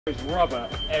There's rubber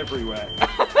everywhere.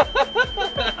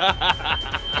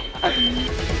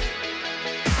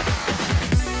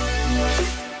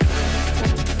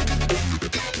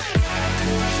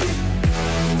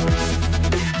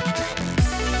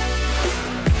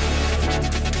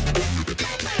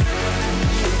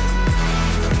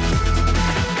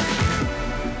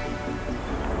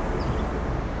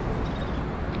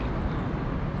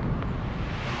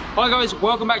 Hi guys,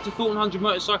 welcome back to Thornton Hundred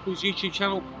Motorcycles YouTube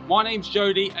channel. My name's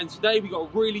Jody and today we got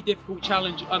a really difficult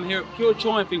challenge. I'm here at Pure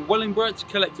Triumph in Wellingborough to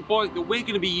collect a bike that we're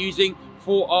going to be using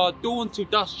for our Dawn to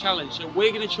Dusk challenge. So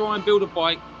we're going to try and build a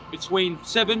bike between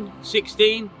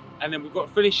 7:16 and then we've got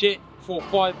to finish it for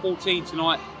 5:14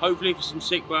 tonight, hopefully for some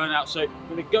sick burnout. So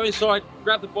we're going to go inside,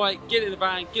 grab the bike, get it in the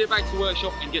van, get it back to the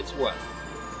workshop and get to work.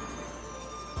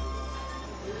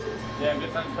 Yeah, I'm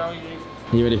good, thanks. How are you?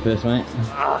 You ready for this, mate?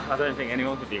 I don't think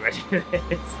anyone could be ready for this.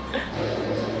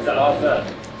 Is that our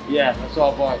first? Yeah, that's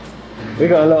our bike. We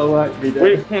got a lot of work to be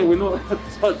doing. We're not allowed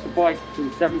to touch the bike until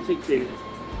 7:16.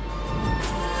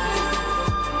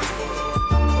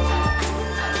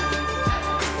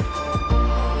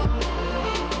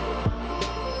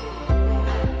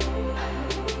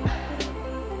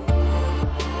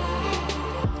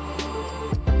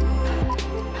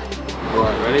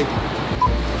 Right, ready?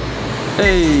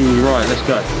 Hey, right, let's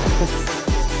go.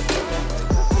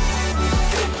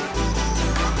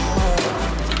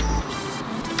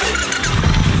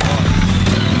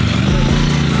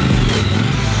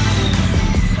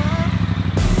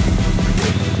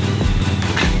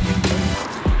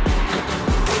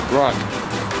 Right.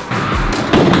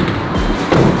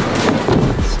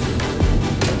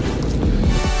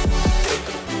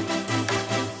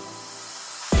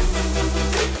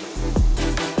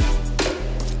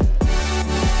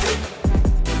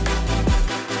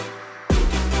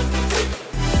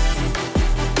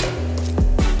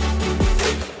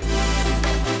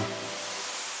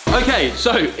 Okay,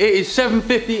 so it is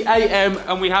 7:50 AM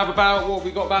and we have about, what,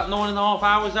 we got about 9.5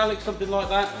 hours, Alex, something like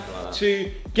that, to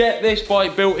get this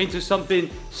bike built into something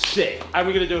sick. And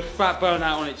we're gonna do a fat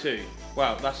burnout on it too.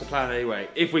 Well, that's the plan anyway,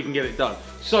 if we can get it done.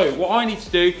 So what I need to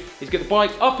do is get the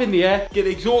bike up in the air, get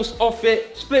the exhaust off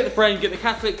it, split the frame, get the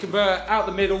catalytic converter out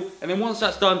the middle, and then once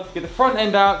that's done, get the front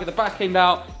end out, get the back end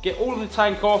out, get all of the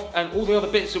tank off and all the other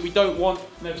bits that we don't want,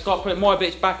 and then start putting my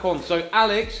bits back on. So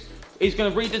Alex is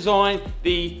going to redesign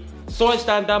the side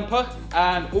stand damper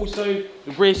and also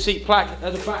the rear seat plaque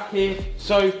at the back here.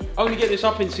 So I'm going to get this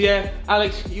up into the air.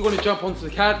 Alex, you want to jump onto the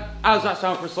CAD? How's that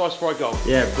sound for a slice fry goal?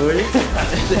 Yeah, boy.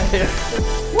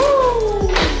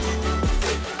 Woo!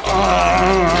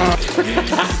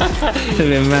 It's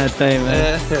been a mad day,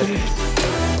 man.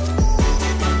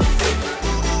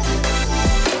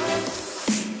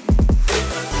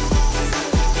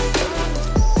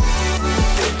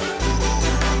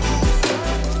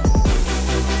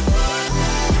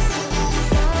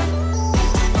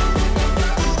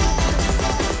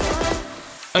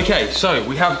 Okay, so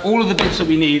we have all of the bits that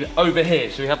we need over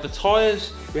here. So we have the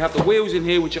tyres, we have the wheels in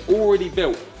here, which are already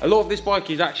built. A lot of this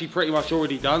bike is actually pretty much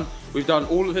already done. We've done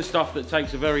all of the stuff that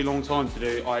takes a very long time to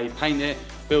do. I paint it,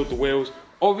 build the wheels.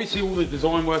 Obviously all the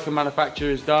design work and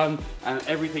manufacture is done and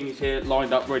everything is here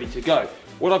lined up, ready to go.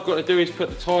 What I've got to do is put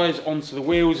the tyres onto the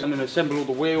wheels and then assemble all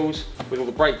the wheels with all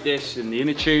the brake discs and the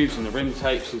inner tubes and the rim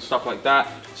tapes and stuff like that.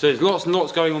 So there's lots and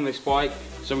lots going on this bike.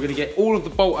 So we're going to get all of the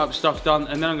bolt up stuff done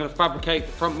and then I'm going to fabricate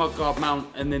the front mudguard mount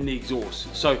and then the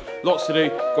exhaust. So lots to do,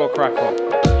 got to crack on.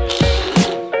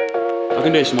 I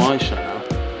can do this with my eyes shut now.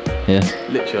 Yeah.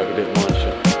 Literally I can do it with my eyes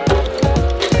shut.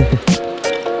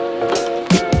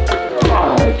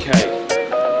 Okay.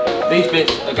 These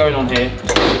bits are going on here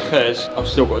because I've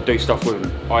still got to do stuff with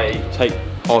them, i.e. take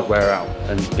hardware out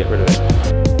and get rid of it.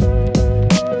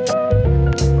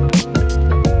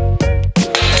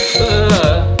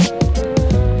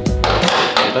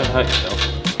 Don't hurt yourself.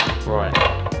 Right.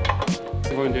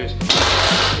 What we're going to do is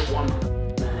one.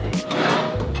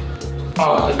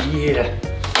 Oh yeah.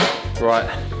 Right.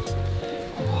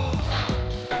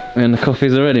 We're in the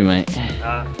coffees already, mate.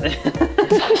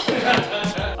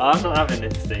 I'm not having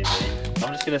this, Stevie.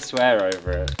 I'm just going to swear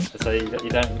over it. So you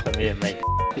don't come here and make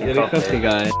You're the coffee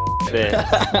guy. This.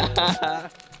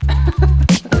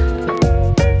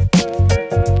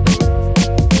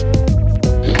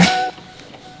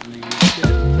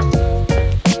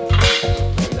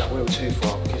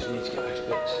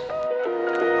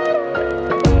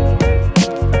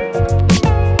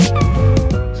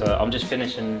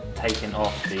 Finishing taking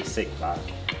off the sick back.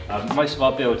 Most of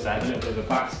our builds have a little bit of a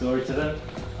backstory to them.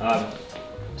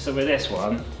 So with this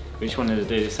one, we just wanted to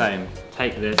do the same.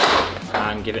 Take this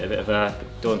and give it a bit of a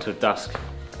Dawn to Dusk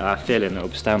feeling that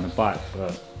will stay on the bike for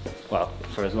well,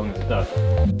 for as long as it does.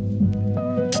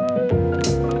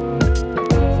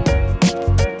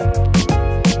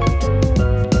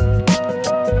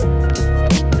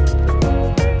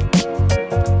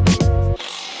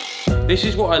 This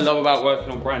is what I love about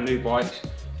working on brand new bikes.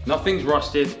 Nothing's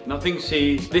rusted, nothing's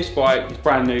seized. This bike is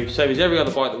brand new, same as every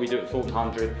other bike that we do at Thornton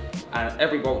Hundred, and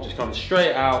every bolt just comes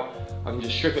straight out. I can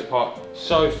just strip it apart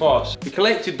so fast. We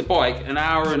collected the bike an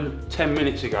hour and 10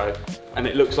 minutes ago, and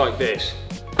it looks like this.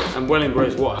 And Wellingborough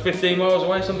is what, 15 miles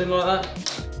away, something like that?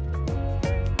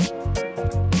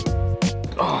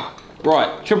 Oh,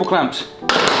 right, triple clamps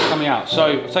coming out.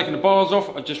 So I've taken the bars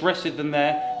off, I've just rested them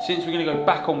there. Since we're gonna go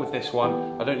back on with this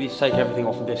one, I don't need to take everything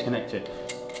off and disconnect it.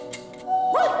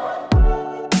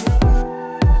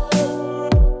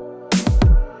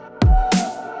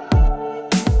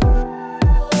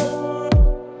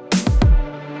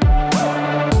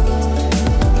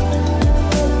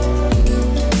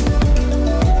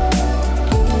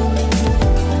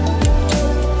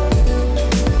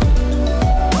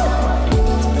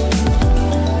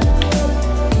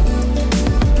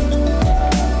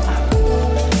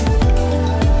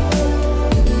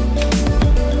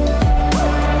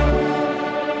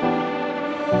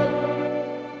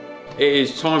 It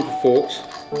is time for forks,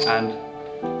 and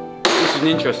this is an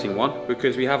interesting one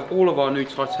because we have all of our new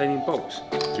titanium bolts.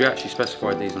 We actually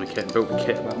specified these on a kit and built the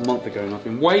kit about a month ago, and I've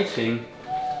been waiting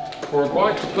for a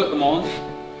bike to put them on,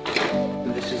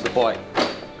 and this is the bike,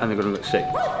 and they're going to look sick.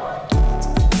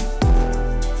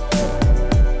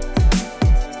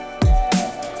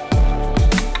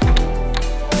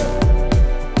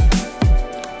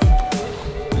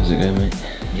 How's it going, mate?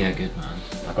 Yeah, good man.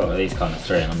 I've got these kind of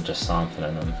three and I'm just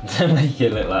sampling them to make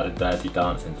it look like the Dirty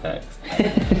Dancing text. You've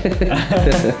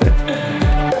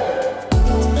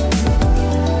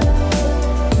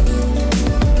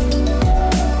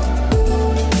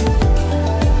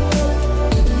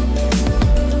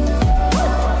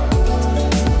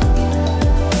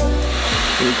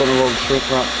got the wrong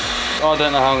strip wrap. Oh, I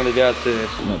don't know how I'm going to be able to do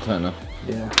this. Not tight enough.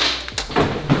 Yeah.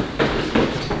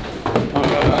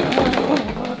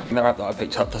 The wrap that I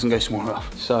picked up doesn't go small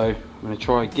enough. So I'm going to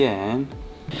try again.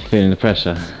 Feeling the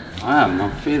pressure?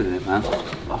 I'm feeling it, man.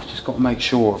 I've just got to make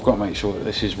sure, that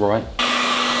this is right.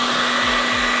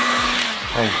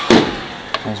 Okay,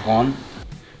 there's one.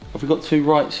 Have we got two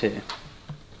rights here?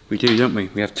 We do, don't we?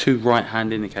 We have two right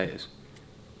hand indicators.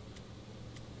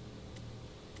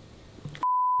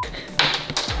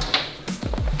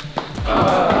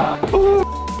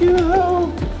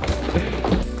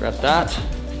 Grab that.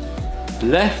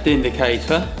 Left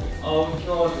indicator. Oh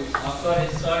god, I've got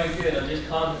it so good, I just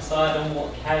can't decide on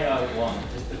what K I want,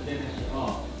 just to finish it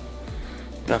off.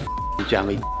 That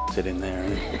jammy it in there,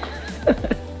 isn't it?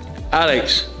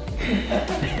 Alex.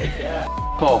 Yeah.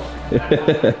 Off. Be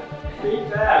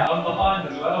fair, I'm behind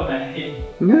as well, mate.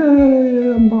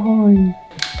 Yeah, I'm behind.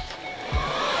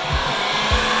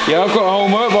 Yeah, I've got a whole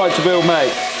motorbike to build,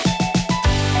 mate.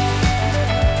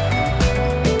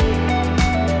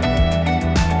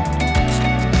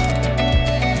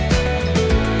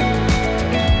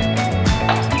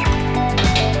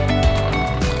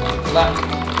 That.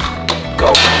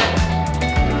 Go.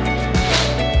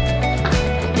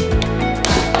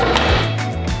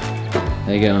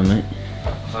 There you go, mate.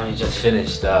 I've only just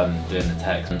finished doing the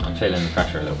text and I'm feeling the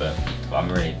pressure a little bit, but I'm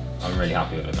really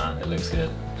happy with it, man. It looks good.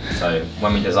 So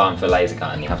when we design for laser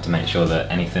cutting, you have to make sure that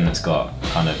anything that's got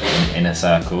kind of in a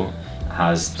circle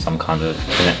has some kind of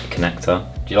connector.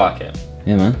 Do you like it?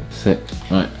 Yeah, man. Sick.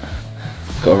 Right.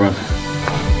 Gotta run.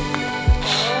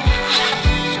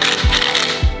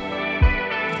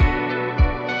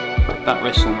 That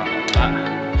wrist on that.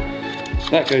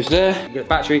 That goes there. Get the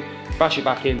battery, bash it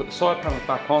back in, put the side panels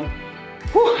back on,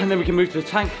 whew, and then we can move to the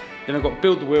tank. Then I've got to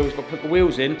build the wheels, got to put the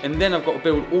wheels in, and then I've got to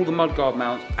build all the mudguard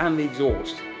mounts and the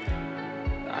exhaust.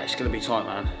 It's going to be tight,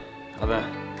 man. I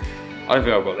don't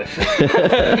think I've got this. I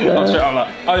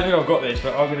don't think I've got this,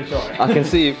 but I'm going to try. I can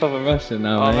see you proper rushing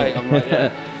now, Oh, mate. mate, I'm like,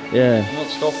 yeah. Yeah. I'm not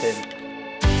stopping.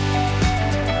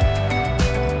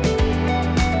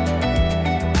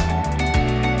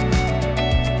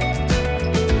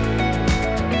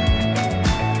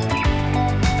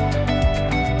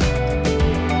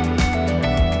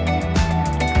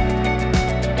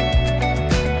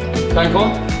 Tank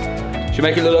on? Should we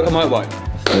make it look like a motorbike?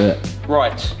 Let's do it.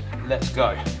 Right, let's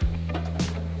go.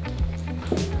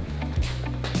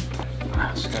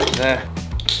 Let's go there.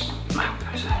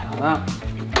 Goes there like that.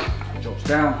 Drops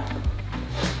down.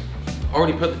 I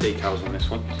already put the decals on this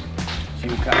one.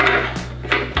 Fuel cap.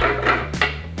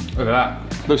 Look at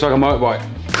that. Looks like a motorbike.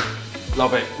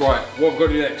 Love it. Right, what have we got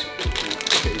to do next?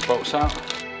 Get these bolts out.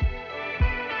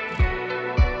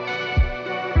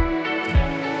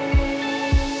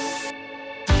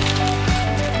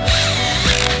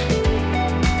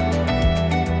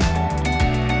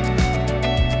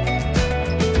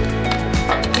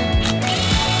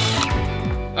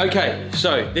 Okay,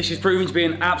 so this is proving to be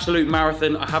an absolute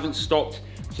marathon. I haven't stopped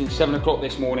since 7 o'clock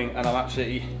this morning and I'm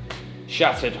absolutely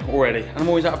shattered already. And I'm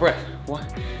always out of breath. What?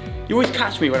 You always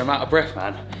catch me when I'm out of breath,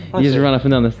 man. You just run up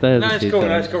and down the stairs. No, it's cool,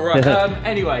 no, it's cool, right.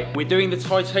 Anyway, we're doing the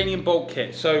titanium bolt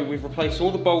kit. So we've replaced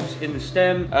all the bolts in the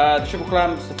stem, the triple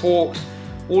clamps, the forks,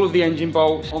 all of the engine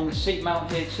bolts, on the seat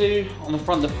mount here too, on the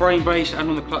front of the frame base, and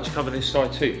on the clutch cover this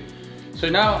side too. So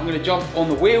now I'm gonna jump on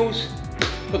the wheels,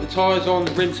 put the tyres on,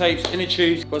 the rim tapes, inner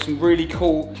tubes. Got some really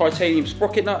cool titanium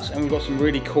sprocket nuts, and we've got some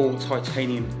really cool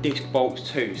titanium disc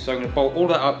bolts too. So I'm gonna bolt all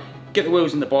that up, get the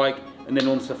wheels in the bike, and then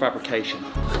onto the fabrication.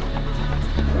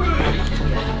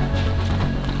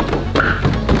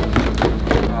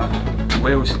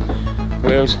 Wheels,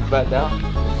 back down.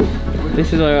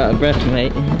 This is why you're out of breath,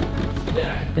 mate.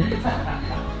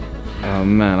 Oh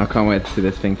man, I can't wait to see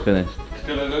this thing finished. It's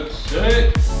gonna look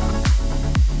sick.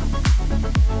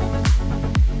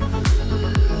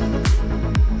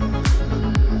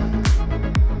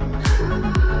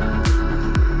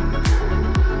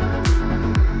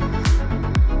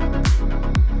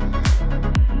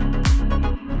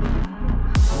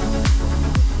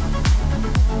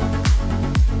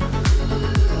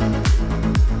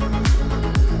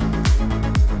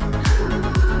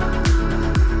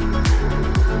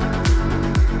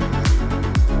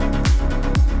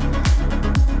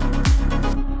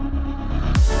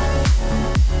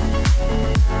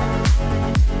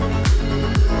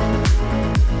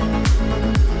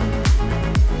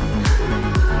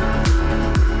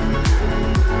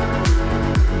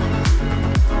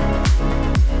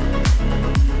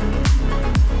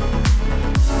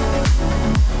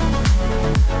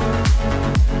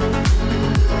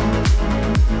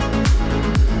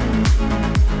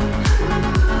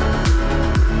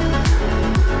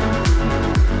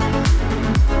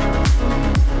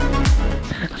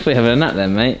 We having a nap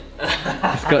then, mate.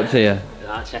 It's got to you.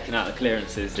 Checking out the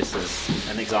clearances, this is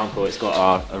an example. It's got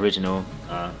our original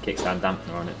kickstand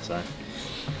dampener on it, so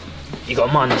you got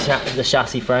to mind the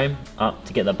chassis frame up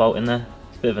to get the bolt in there.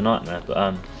 It's a bit of a nightmare,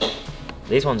 but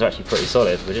these ones are actually pretty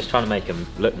solid. We're just trying to make them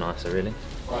look nicer, really.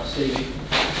 Right, Stevie,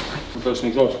 we'll build some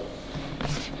exhaust.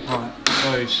 Alright,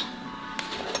 those.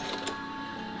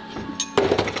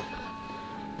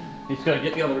 Need to go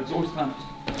get the other exhaust clamps.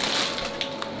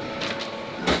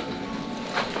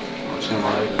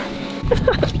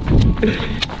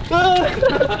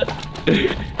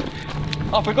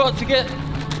 I forgot to get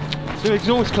some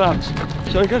exhaust clamps,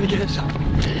 so I gotta get some.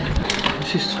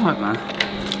 This is tight, man.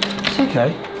 It's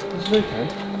okay. This is okay.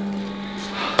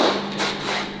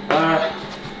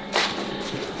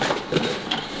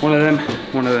 One of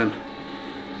them.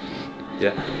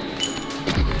 Yeah.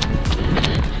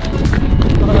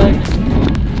 Alright.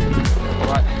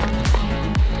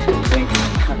 I think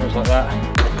that goes like that.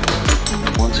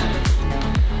 Once.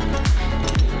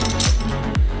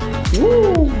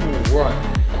 Woo! Right.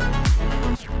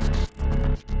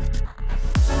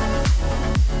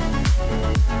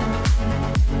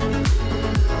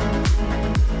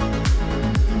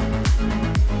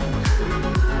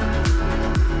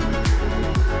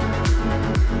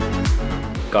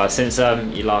 Guys, since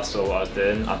you last saw what I was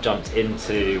doing, I've jumped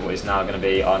into what is now going to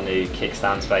be our new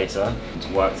kickstand spacer. It's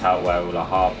worked out where all our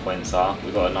hard points are.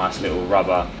 We've got a nice little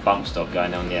rubber bump stop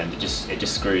going on the end. It just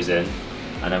screws in,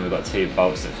 and then we've got 2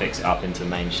 bolts that fix it up into the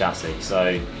main chassis.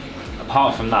 So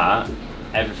apart from that,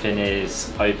 everything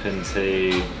is open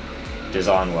to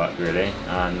design work really,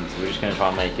 and we're just going to try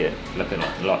and make it look a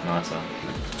lot nicer.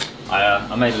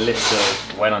 I made a list of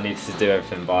when I needed to do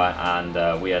everything by, and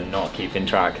we are not keeping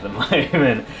track at the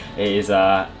moment. It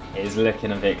is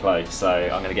looking a bit close, so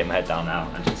I'm going to get my head down now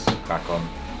and just crack on.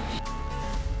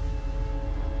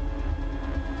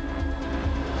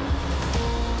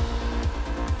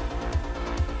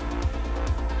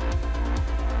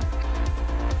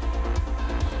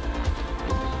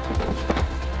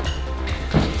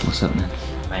 What's up, man?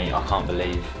 Mate, I can't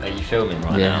believe. Are you filming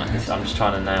right now? I'm just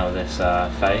trying to nail this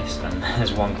face, and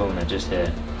there's one corner just here.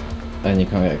 And you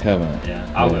can't get a curve on it? Yeah,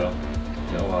 I will.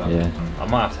 Yeah. I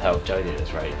might have to help Jody at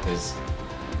this rate, because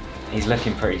he's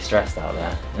looking pretty stressed out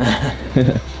there.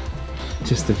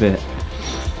 Just a bit.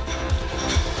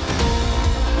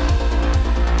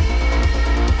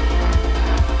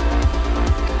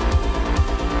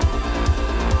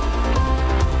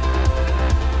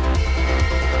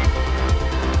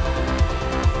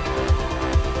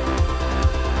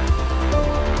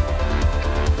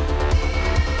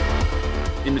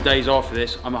 In the days after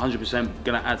this, I'm 100%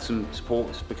 gonna add some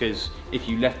supports, because if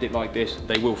you left it like this,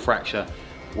 they will fracture.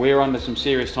 We're under some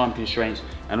serious time constraints,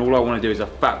 and all I wanna do is a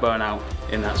fat burnout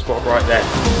in that spot right there.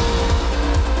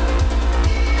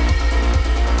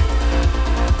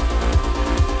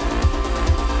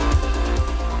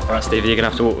 Alright Stevie, you're gonna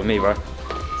have to walk with me, bro.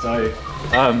 So,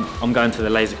 I'm going to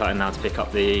the laser cutting now to pick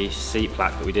up the seat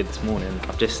plaque that we did this morning.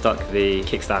 I've just stuck the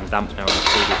kickstand dampener on the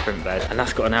 3D print bed, and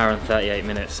that's got an hour and 38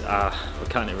 minutes. We're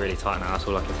cutting it really tight now, that's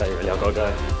all I can say really, I've got to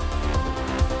go.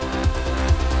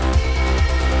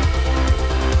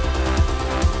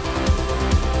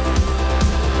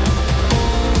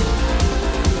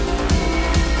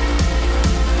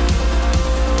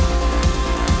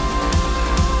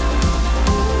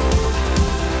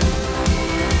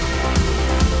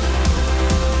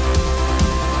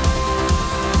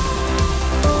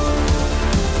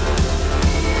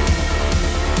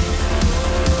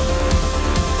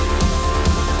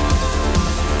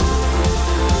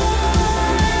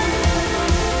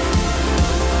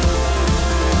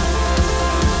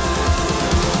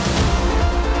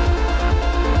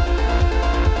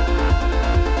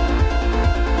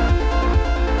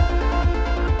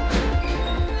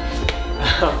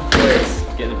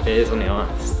 Get the beers on the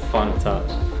ice, the final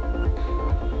touch.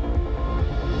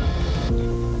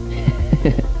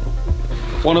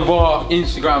 One of our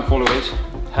Instagram followers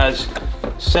has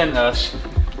sent us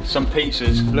some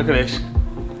pizzas. Look at this.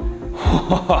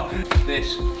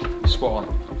 This is spot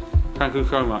on. Thank you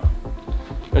so much.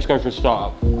 Let's go for a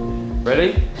start up.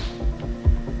 Ready?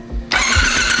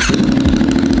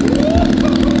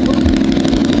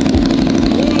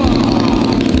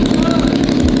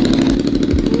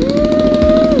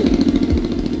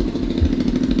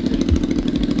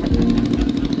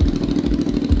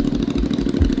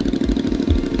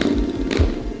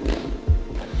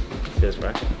 Cheers,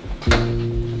 bro.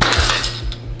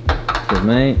 Good,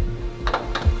 mate.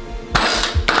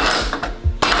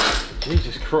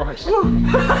 Jesus Christ. Oh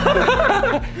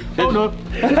no.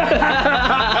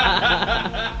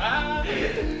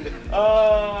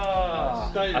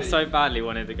 Oh, I so badly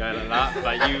wanted to go like that,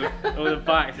 but you, all the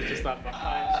bikes are just like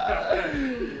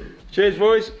behind. Cheers,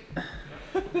 boys.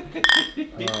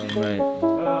 Oh, mate.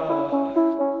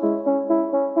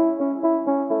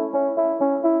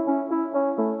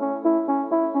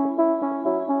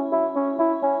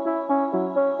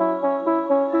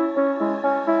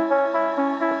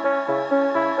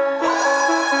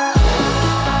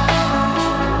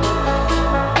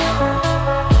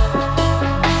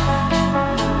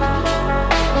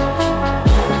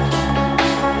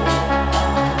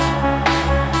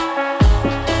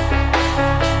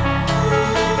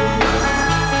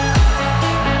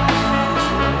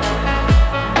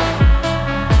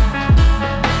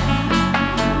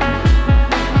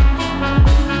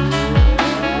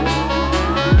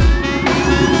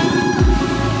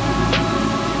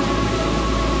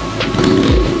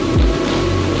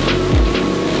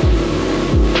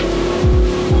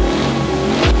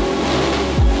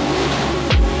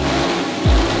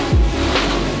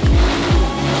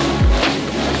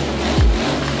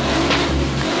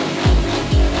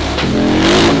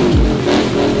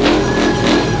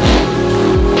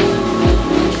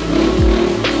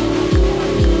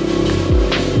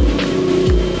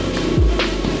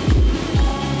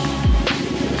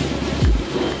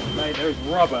 There's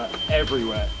rubber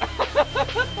everywhere.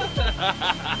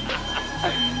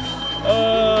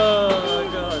 Oh my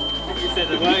god. You said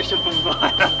the workshop on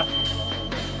fire.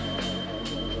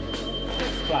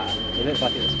 It's flat. It looks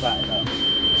like it's flat enough.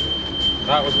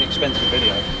 That was an expensive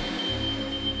video.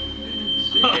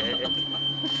 Shit.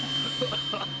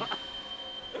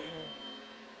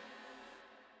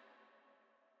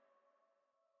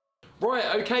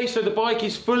 Right, okay, so the bike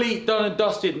is fully done and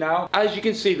dusted now. As you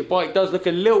can see, the bike does look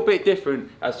a little bit different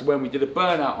as to when we did a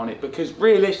burnout on it, because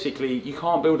realistically, you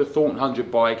can't build a Thornton 100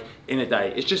 bike in a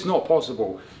day. It's just not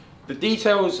possible. The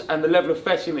details and the level of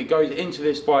fetting that goes into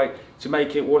this bike to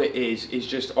make it what it is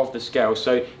just off the scale.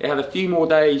 So it had a few more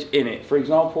days in it. For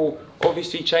example,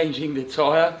 obviously changing the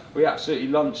tyre, we absolutely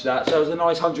lunched that. So it was a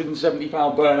nice 170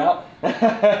 pound burnout.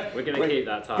 We're going to keep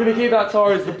that tyre. We're going to keep that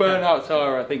tyre as the burnout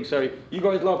tyre, I think. So you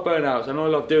guys love burnouts and I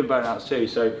love doing burnouts too.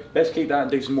 So let's keep that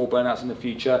and do some more burnouts in the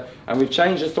future. And we've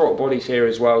changed the throttle bodies here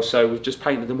as well. So we've just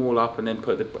painted them all up and then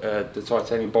put the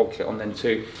titanium bulk kit on them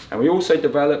too. And we also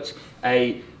developed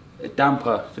a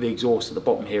damper for the exhaust at the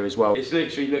bottom here as well. It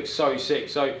literally looks so sick.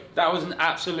 So that was an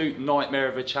absolute nightmare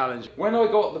of a challenge. When I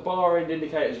got the bar end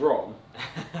indicators wrong,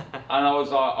 and I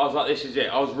was like, this is it.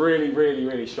 I was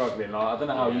really struggling. Like, I don't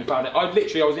know how you found it. I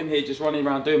was in here just running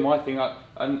around doing my thing,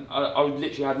 and I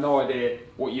literally had no idea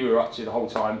what you were up to the whole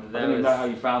time. I don't even know how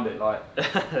you found it. Like,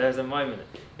 there was a moment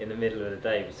in the middle of the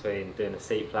day between doing the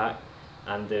seat plaque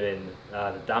and doing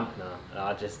the dampener.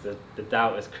 The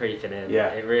doubt was creeping in. Yeah,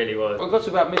 it really was. I got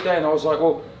to about midday and I was like,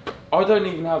 well, I don't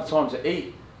even have time to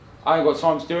eat. I ain't got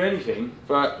time to do anything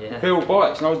but build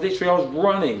bikes. And I was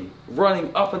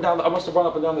running up and down. I must have run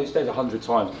up and down those stairs 100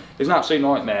 times. It's an absolute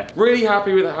nightmare. Really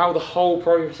happy with how the whole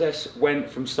process went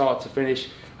from start to finish.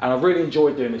 And I really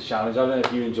enjoyed doing this challenge. I don't know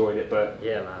if you enjoyed it, but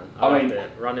yeah, man. I mean, it.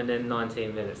 Running in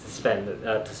 19 minutes to spare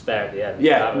at the end.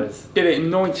 Yeah, that was... did it in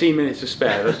 19 minutes to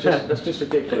spare. That's just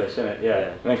ridiculous, isn't it? Yeah.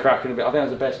 And then cracking a bit. I think that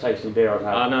was the best tasting beer I've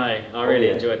had. I know. I really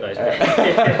enjoyed those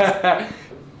beers.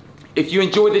 If you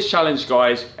enjoyed this challenge,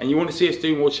 guys, and you want to see us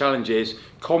do more challenges,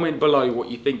 comment below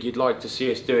what you think you'd like to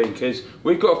see us doing, because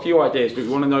we've got a few ideas, but we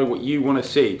want to know what you want to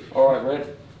see. All right,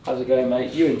 Red. How's it going,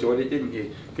 mate? You enjoyed it, didn't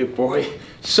you? Good boy.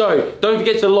 So, don't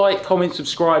forget to like, comment,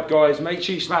 subscribe, guys. Make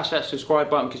sure you smash that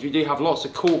subscribe button because we do have lots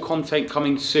of cool content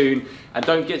coming soon. And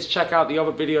don't forget to check out the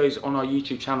other videos on our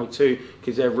YouTube channel too,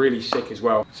 because they're really sick as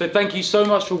well. So thank you so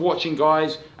much for watching,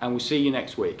 guys, and we'll see you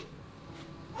next week.